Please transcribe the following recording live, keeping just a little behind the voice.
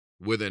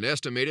With an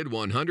estimated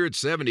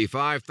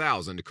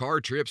 175,000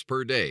 car trips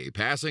per day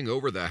passing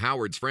over the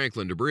Howard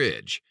Frankland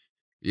Bridge,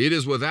 it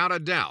is without a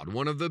doubt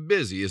one of the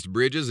busiest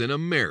bridges in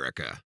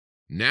America.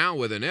 Now,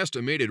 with an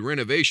estimated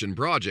renovation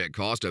project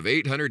cost of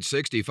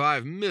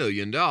 $865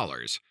 million,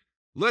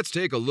 let's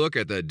take a look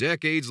at the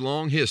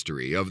decades-long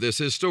history of this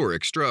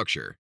historic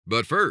structure.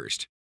 But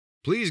first,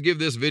 please give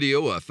this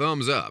video a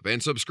thumbs up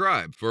and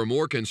subscribe for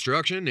more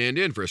construction and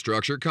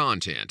infrastructure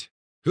content.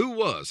 Who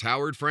was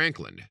Howard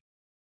Frankland?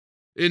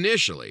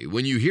 Initially,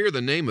 when you hear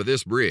the name of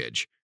this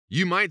bridge,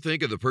 you might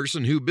think of the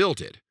person who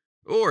built it,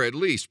 or at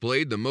least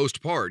played the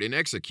most part in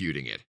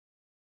executing it.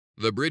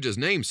 The bridge's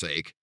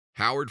namesake,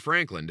 Howard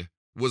Frankland,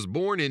 was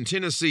born in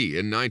Tennessee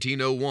in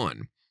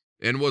 1901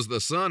 and was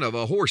the son of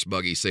a horse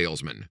buggy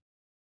salesman.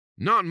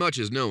 Not much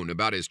is known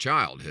about his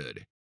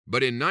childhood,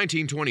 but in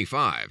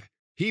 1925,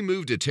 he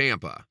moved to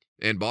Tampa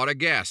and bought a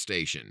gas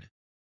station.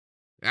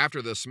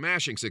 After the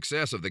smashing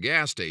success of the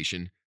gas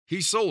station, he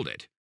sold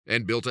it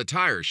and built a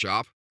tire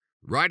shop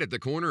right at the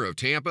corner of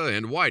Tampa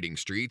and Whiting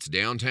Streets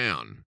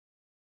downtown.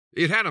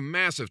 It had a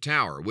massive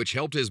tower which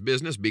helped his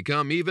business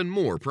become even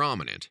more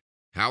prominent.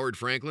 Howard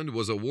Frankland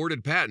was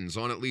awarded patents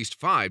on at least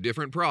 5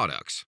 different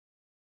products.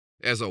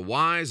 As a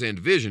wise and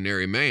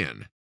visionary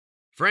man,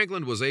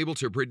 Frankland was able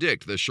to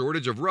predict the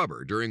shortage of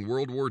rubber during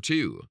World War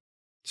II,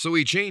 so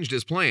he changed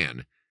his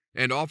plan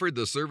and offered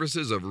the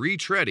services of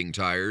retreading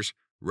tires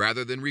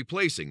rather than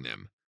replacing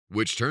them,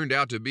 which turned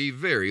out to be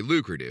very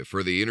lucrative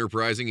for the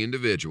enterprising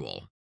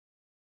individual.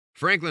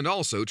 Frankland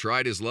also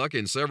tried his luck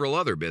in several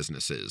other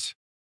businesses.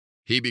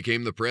 He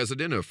became the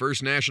president of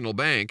First National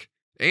Bank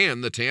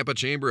and the Tampa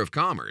Chamber of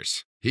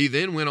Commerce. He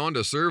then went on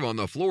to serve on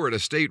the Florida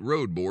State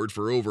Road Board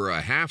for over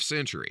a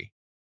half-century.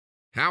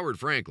 Howard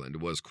Frankland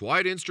was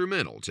quite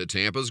instrumental to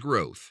Tampa's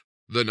growth.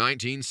 The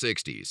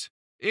 1960s.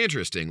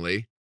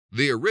 Interestingly,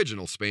 the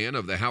original span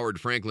of the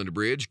Howard Frankland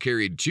Bridge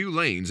carried 2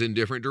 lanes in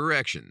different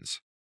directions,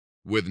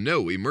 with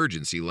no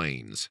emergency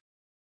lanes.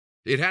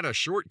 It had a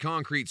short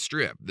concrete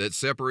strip that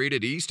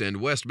separated east and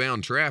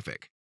westbound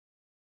traffic.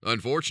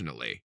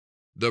 Unfortunately,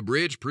 the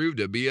bridge proved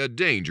to be a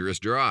dangerous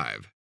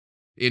drive.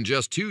 In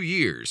just 2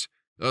 years,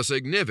 a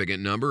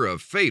significant number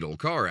of fatal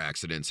car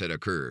accidents had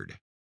occurred.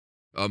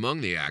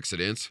 Among the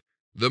accidents,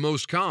 the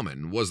most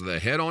common was the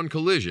head-on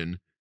collision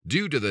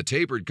due to the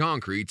tapered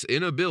concrete's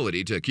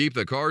inability to keep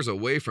the cars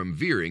away from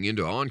veering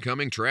into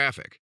oncoming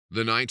traffic.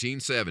 The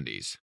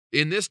 1970s.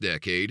 In this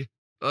decade,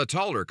 a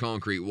taller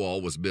concrete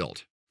wall was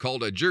built,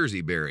 called a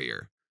Jersey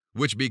barrier,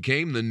 which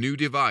became the new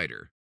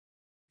divider.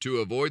 To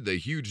avoid the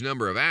huge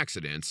number of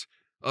accidents,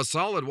 a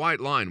solid white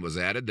line was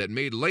added that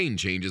made lane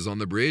changes on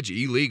the bridge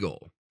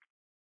illegal.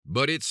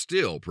 But it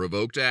still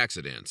provoked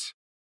accidents.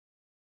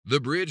 The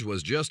bridge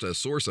was just a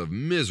source of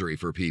misery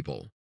for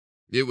people.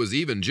 It was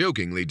even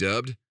jokingly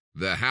dubbed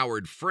the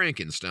Howard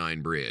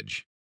Frankenstein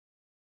Bridge.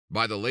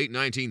 By the late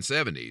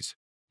 1970s,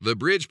 the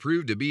bridge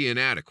proved to be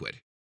inadequate.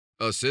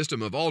 A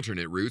system of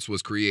alternate routes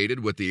was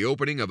created with the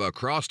opening of a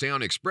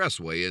crosstown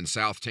expressway in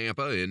South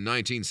Tampa in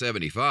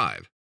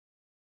 1975.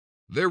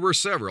 There were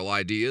several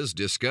ideas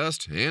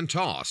discussed and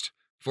tossed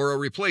for a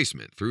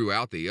replacement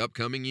throughout the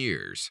upcoming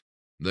years.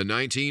 The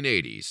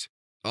 1980s.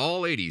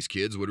 All 80s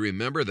kids would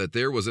remember that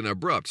there was an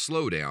abrupt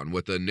slowdown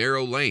with the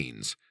narrow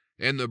lanes,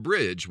 and the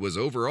bridge was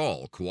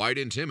overall quite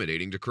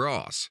intimidating to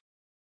cross.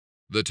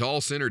 The tall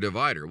center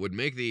divider would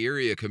make the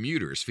area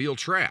commuters feel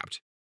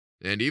trapped,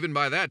 and even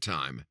by that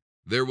time,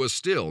 there was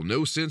still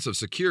no sense of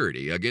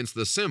security against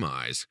the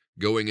semis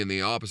going in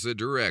the opposite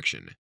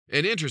direction.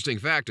 An interesting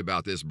fact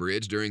about this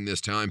bridge during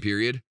this time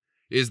period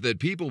is that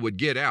people would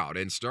get out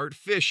and start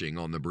fishing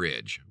on the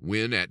bridge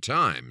when, at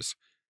times,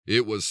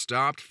 it was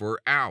stopped for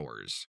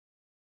hours.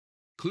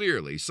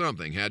 Clearly,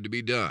 something had to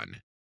be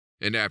done,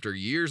 and after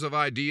years of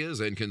ideas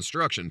and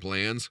construction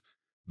plans,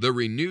 the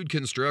renewed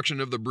construction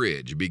of the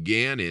bridge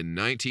began in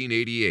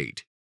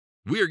 1988.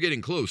 We are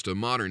getting close to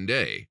modern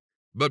day,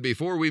 but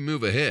before we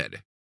move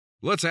ahead,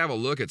 let's have a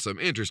look at some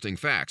interesting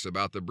facts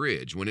about the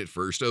bridge when it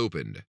first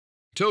opened.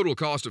 Total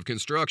cost of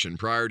construction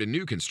prior to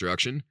new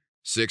construction,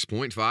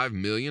 $6.5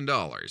 million.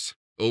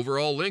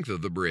 Overall length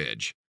of the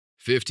bridge,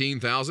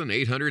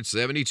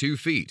 15,872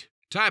 feet.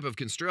 Type of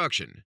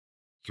construction,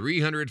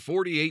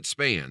 348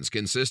 spans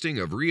consisting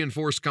of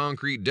reinforced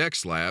concrete deck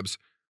slabs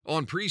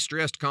on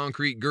pre-stressed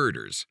concrete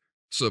girders,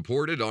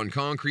 supported on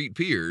concrete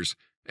piers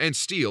and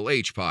steel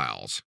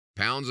H-piles.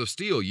 Pounds of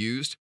steel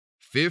used,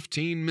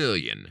 15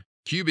 million.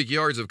 Cubic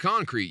yards of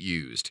concrete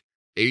used,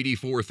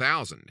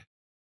 84,000.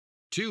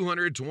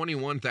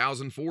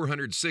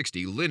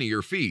 221,460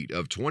 linear feet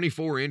of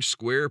 24-inch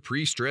square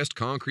pre-stressed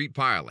concrete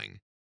piling.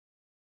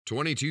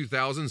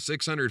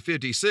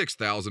 22,656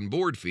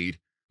 board feet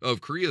of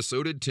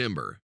creosoted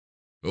timber.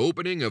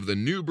 Opening of the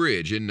new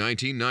bridge in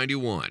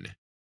 1991.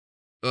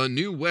 A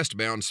new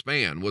westbound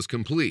span was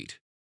complete.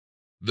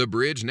 The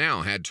bridge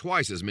now had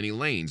twice as many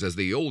lanes as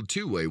the old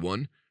two-way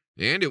one,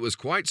 and it was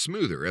quite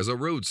smoother as a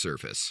road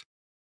surface.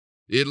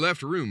 It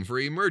left room for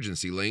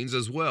emergency lanes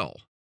as well.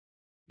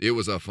 It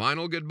was a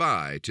final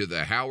goodbye to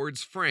the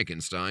Howard's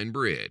Frankenstein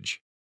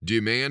Bridge.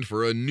 Demand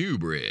for a new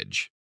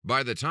bridge.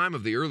 By the time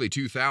of the early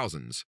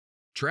 2000s,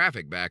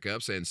 traffic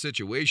backups and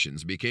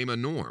situations became a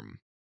norm.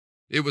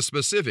 It was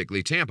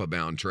specifically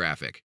Tampa-bound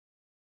traffic.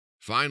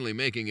 Finally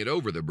making it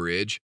over the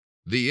bridge,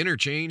 the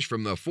interchange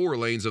from the 4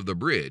 lanes of the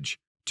bridge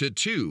to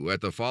 2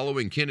 at the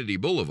following Kennedy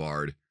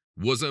Boulevard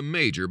was a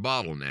major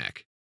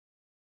bottleneck.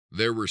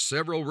 There were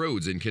several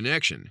roads in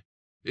connection,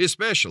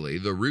 especially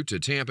the route to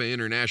Tampa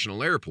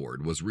International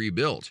Airport was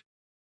rebuilt,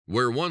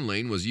 where 1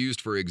 lane was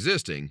used for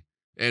existing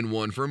and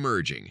 1 for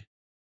merging.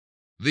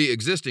 The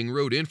existing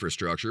road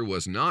infrastructure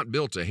was not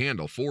built to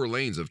handle 4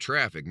 lanes of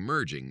traffic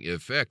merging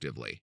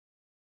effectively.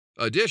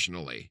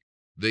 Additionally,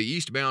 the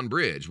eastbound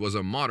bridge was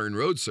a modern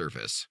road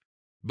surface,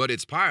 but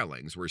its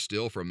pilings were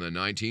still from the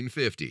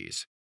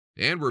 1950s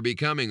and were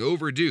becoming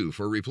overdue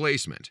for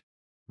replacement.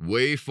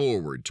 Way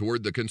forward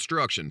toward the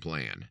construction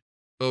plan.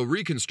 A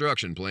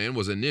reconstruction plan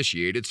was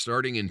initiated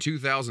starting in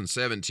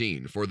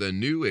 2017 for the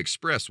new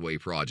expressway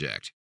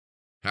project.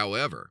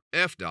 However,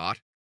 FDOT,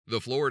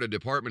 the Florida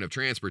Department of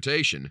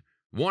Transportation,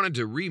 wanted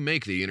to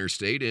remake the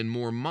interstate in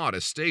more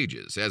modest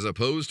stages as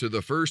opposed to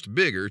the first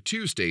bigger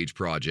 2-stage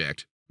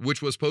project,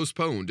 which was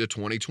postponed to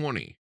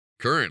 2020.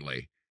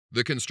 Currently,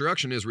 the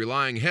construction is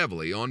relying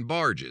heavily on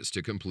barges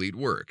to complete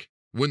work.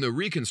 When the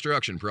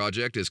reconstruction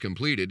project is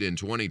completed in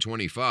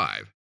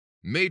 2025,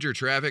 major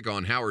traffic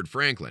on Howard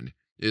Frankland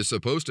is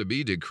supposed to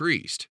be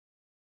decreased.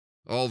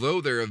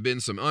 Although there have been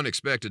some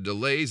unexpected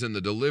delays in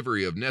the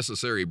delivery of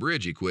necessary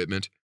bridge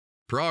equipment,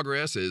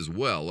 progress is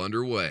well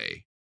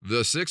underway.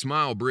 The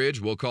 6-mile bridge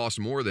will cost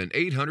more than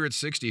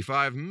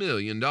 $865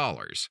 million,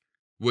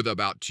 with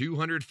about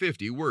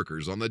 250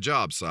 workers on the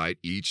job site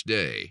each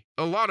day.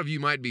 A lot of you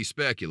might be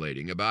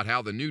speculating about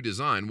how the new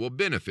design will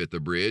benefit the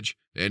bridge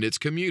and its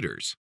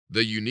commuters.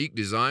 The unique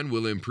design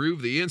will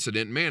improve the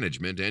incident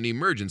management and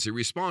emergency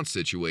response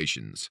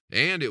situations,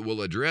 and it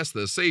will address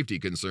the safety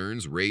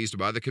concerns raised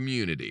by the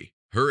community.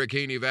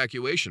 Hurricane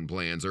evacuation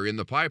plans are in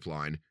the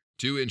pipeline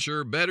to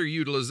ensure better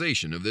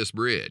utilization of this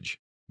bridge.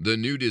 The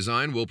new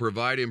design will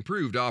provide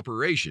improved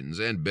operations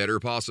and better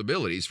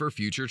possibilities for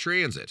future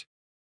transit.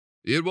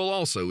 It will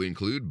also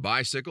include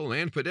bicycle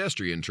and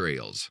pedestrian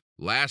trails.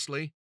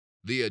 Lastly,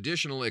 the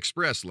additional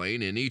express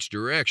lane in each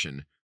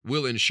direction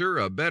will ensure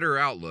a better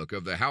outlook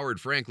of the Howard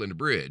Frankland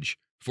Bridge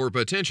for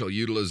potential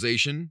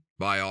utilization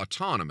by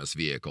autonomous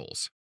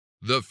vehicles.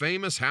 The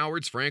famous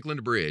Howard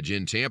Frankland Bridge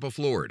in Tampa,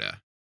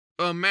 Florida.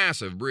 A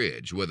massive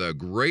bridge with a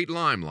great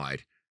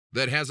limelight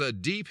that has a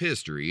deep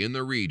history in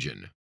the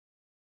region.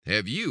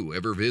 Have you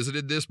ever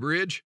visited this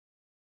bridge?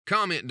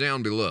 Comment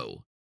down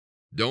below.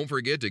 Don't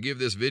forget to give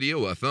this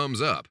video a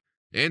thumbs up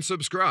and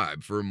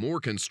subscribe for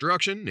more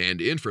construction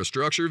and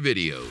infrastructure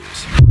videos.